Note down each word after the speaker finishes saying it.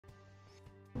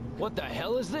What the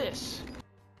hell is this?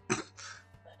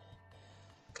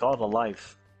 Called a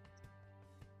life.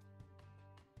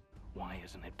 Why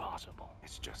isn't it possible?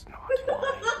 It's just not.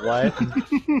 What?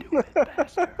 Stupid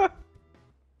bastard.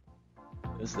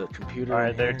 Is the computer?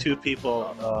 Alright, there are two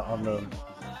people on the.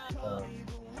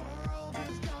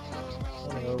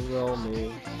 Roll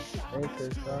me. Let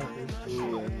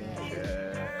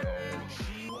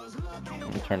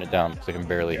me turn it down because I can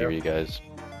barely hear you guys.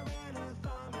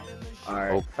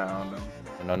 Alright, Oh. found him.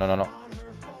 No, no, no, no.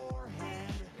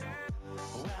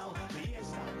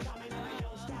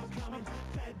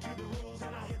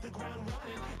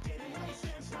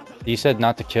 You said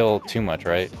not to kill too much,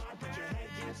 right?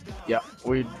 Yeah,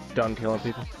 we done killing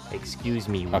people. Excuse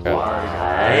me, Okay. what?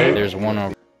 There's one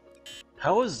over.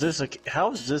 How is this a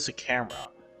camera?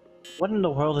 What in the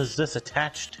world is this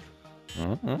attached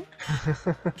to?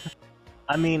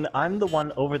 I mean, I'm the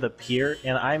one over the pier,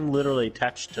 and I'm literally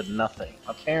attached to nothing.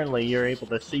 Apparently, you're able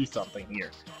to see something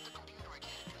here.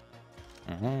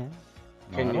 I Can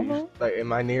don't you, know. like,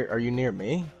 am I near? Are you near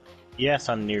me? Yes,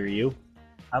 I'm near you.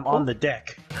 I'm on the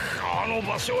deck.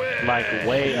 Like,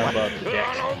 way above the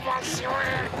deck.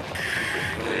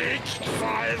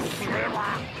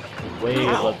 Way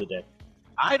above the deck.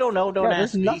 I don't know, don't ask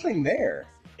there's me. nothing there.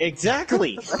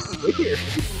 Exactly! Weird.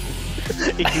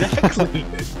 Exactly!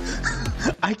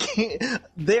 I can't.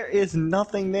 There is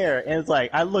nothing there, and it's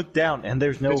like I look down and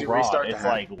there's no Did you rod. restart the It's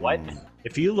hack? like what?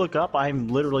 If you look up, I'm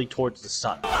literally towards the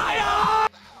sun.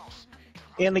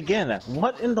 And again,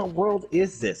 what in the world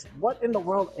is this? What in the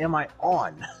world am I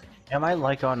on? Am I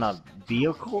like on a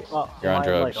vehicle? You're am on I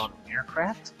drugs. like on an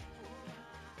aircraft?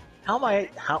 How am I?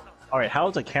 How? All right. How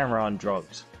is a camera on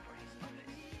drugs?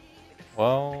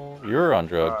 Well, you're on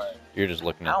drugs. You're just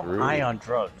looking How at am through. I on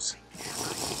drugs?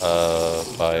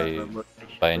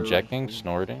 By injecting,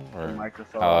 snorting, or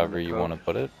however you want to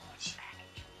put it.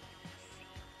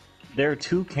 There are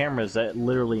two cameras that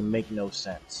literally make no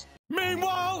sense.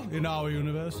 Meanwhile, in our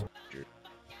universe.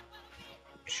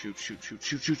 Shoot, shoot, shoot,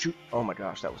 shoot, shoot, shoot. Oh my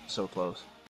gosh, that was so close.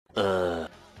 Alright,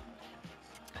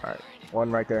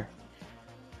 one right there.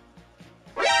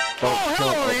 Don't kill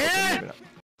him. Oh, okay, maybe not.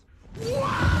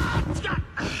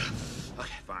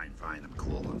 Okay, fine, I'm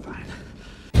cool, I'm fine.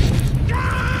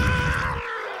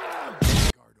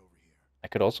 I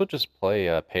could also just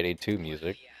play Payday 2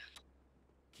 music.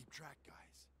 Keep track,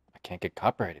 guys. I can't get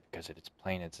copyrighted because it's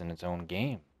playing it's in its own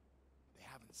game. They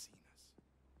haven't seen us.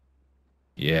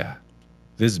 Yeah,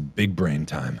 this is big brain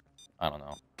time. I don't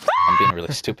know. I'm being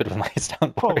really stupid with my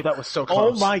soundboard. Oh, that was so Oh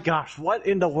close. my gosh! What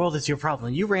in the world is your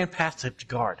problem? You ran past the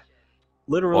guard,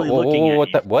 Whoa, literally whoa, looking whoa, at what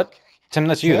you. that? What? Tim,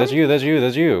 that's you. Tim? That's you. That's you.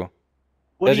 That's you.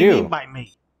 What That's do you you. mean by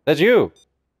me? That's you.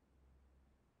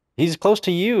 He's close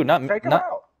to you, not Take him not.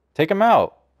 out. Take him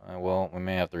out. Well, we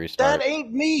may have to restart. That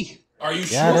ain't me. Are you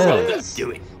Yeah, sure it about is. that?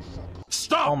 Do it.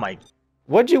 Stop! Oh my!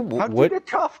 What'd you? How'd What? you get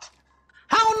cuffed?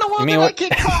 How in the You world mean did I what?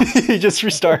 get caught? You just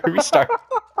restart. Restart.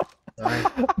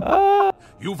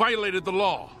 You violated the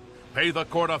law. Pay the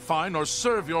court a fine or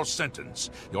serve your sentence.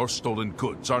 Your stolen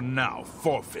goods are now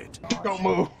forfeit. Don't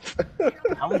move.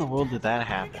 How in the world did that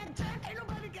happen?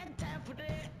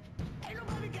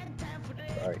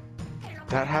 Sorry.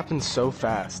 That happened so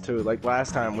fast too. Like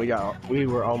last time we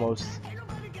were almost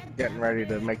getting ready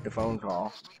to make the phone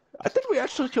call. I think we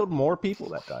actually killed more people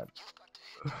that time.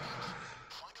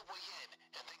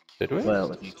 Did we?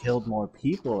 Well, if you killed more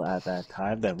people at that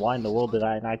time, then why in the world did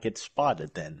I not get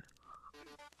spotted then?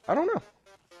 I don't know.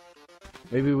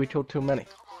 Maybe we killed too many.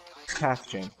 Path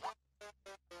chain.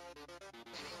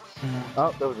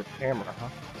 Oh, there was a camera, huh?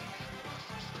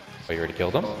 Oh, you already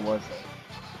killed him? Or was it?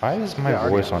 Why is my Yeah, I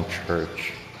already voice on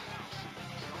church?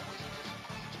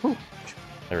 Whew.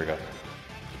 There we go.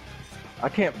 I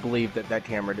can't believe that that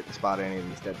camera didn't spot any of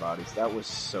these dead bodies. That was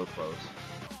so close.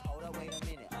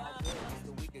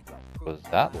 Was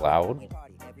that loud?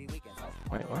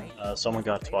 Wait, what? Someone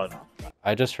got spotted.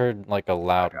 I just heard like a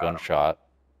loud gunshot.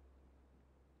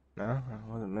 No, that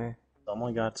wasn't me.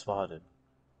 Someone got spotted.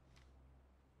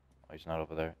 Oh, he's not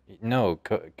over there. No,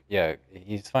 yeah,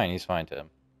 he's fine. He's fine, Tim.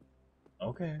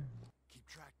 Okay. Keep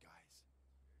track, guys.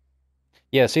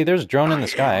 Yeah, see, there's a drone in the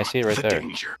sky. I see it right The there.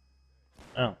 danger.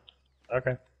 Oh.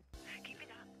 Okay.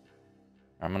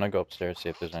 I'm gonna go upstairs see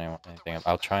if there's anything.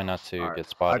 I'll try not to Alright, get I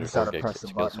spotted just or gotta get press the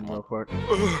kill button real someone. quick.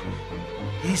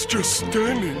 He's just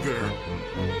standing there,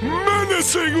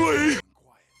 menacingly.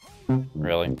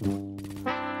 Really?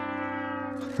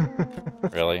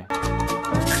 Really?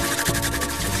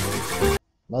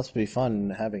 Must be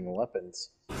fun having weapons.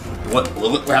 What?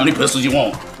 How many pistols you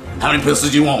want? How many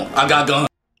pistols you want? I got guns.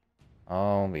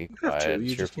 Oh, be quiet. you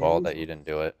It's your just can't fault use that you didn't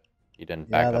do it. You didn't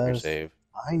back up your that's- save.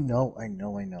 I know.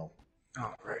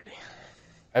 Alrighty.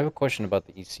 I have a question about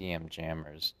the ECM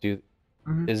jammers.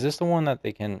 Mhm. Is this the one that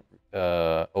they can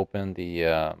open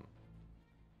the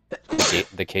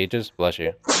cages? Bless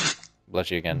you.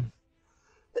 Bless you again.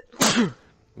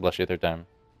 Bless you a third time.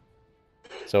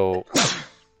 So,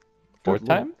 fourth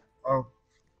time? Oh,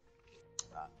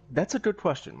 that's a good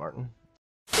question, Martin.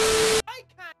 I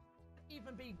can't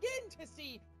even begin to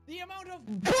see the amount of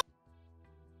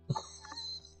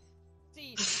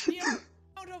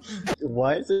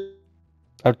Why is it?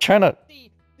 I'm trying to.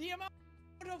 the amount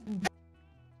of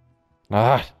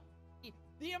Ah.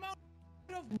 the amount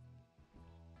of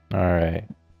All right.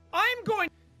 I'm going.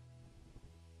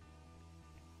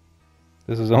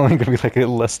 This is only gonna be like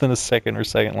less than a second or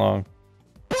second long.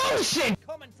 Bullshit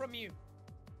coming from you.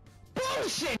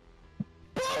 Bullshit.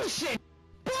 Bullshit.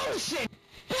 Bullshit.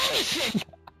 Bullshit.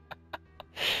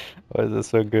 Why is this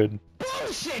so good?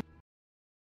 Bullshit.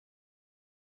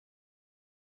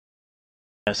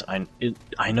 Yes,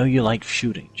 I know you like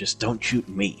shooting. Just don't shoot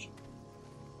me.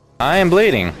 I am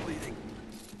bleeding.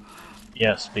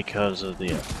 Yes, because of the.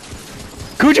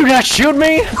 Could you not shoot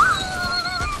me?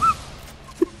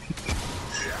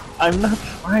 I'm not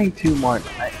trying to,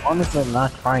 Martin. I honestly am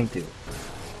not trying to.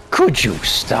 Could you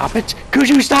stop it? Could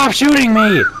you stop shooting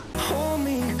me? Hold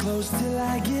me close till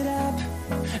I get up.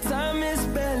 Time is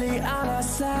barely on our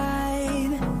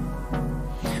side.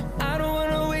 I don't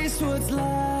wanna waste what's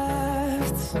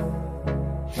left.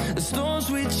 The storms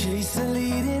we chase are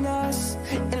leading us.